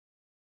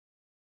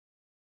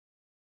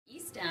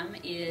STEM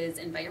is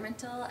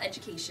environmental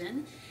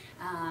education,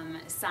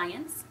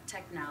 science,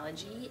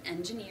 technology,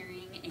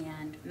 engineering,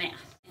 and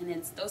math. And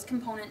it's those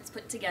components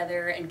put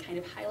together and kind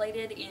of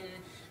highlighted in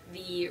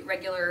the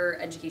regular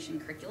education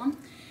curriculum.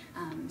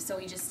 So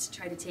we just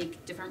try to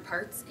take different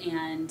parts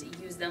and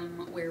use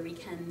them where we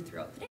can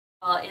throughout the day.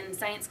 In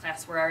science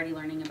class, we're already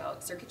learning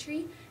about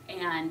circuitry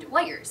and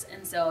wires,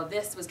 and so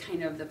this was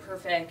kind of the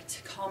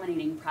perfect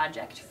culminating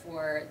project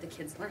for the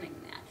kids learning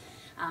that.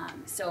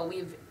 So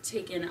we've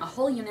taken a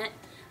whole unit,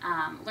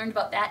 learned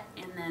about that,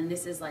 and then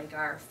this is like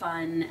our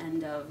fun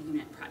end of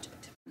unit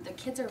project. The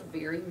kids are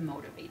very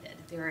motivated.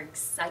 They're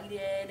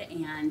excited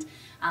and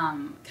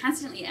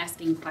constantly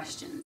asking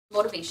questions.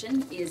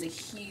 Motivation is a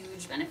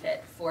huge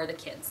benefit for the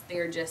kids.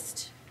 They're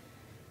just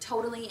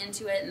totally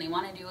into it and they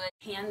want to do it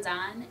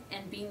hands-on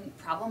and being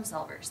problem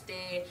solvers.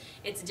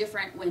 It's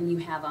different when you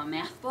have a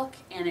math book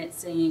and it's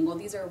saying, well,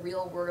 these are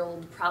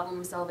real-world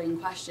problem-solving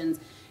questions.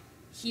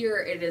 Here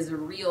it is a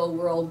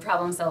real-world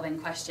problem-solving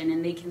question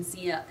and they can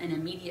see an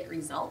immediate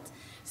result.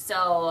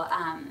 So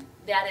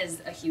that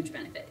is a huge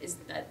benefit, is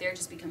that they're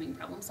just becoming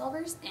problem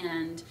solvers,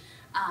 and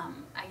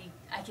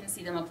I can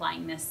see them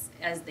applying this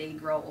as they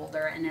grow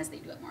older and as they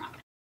do it more often.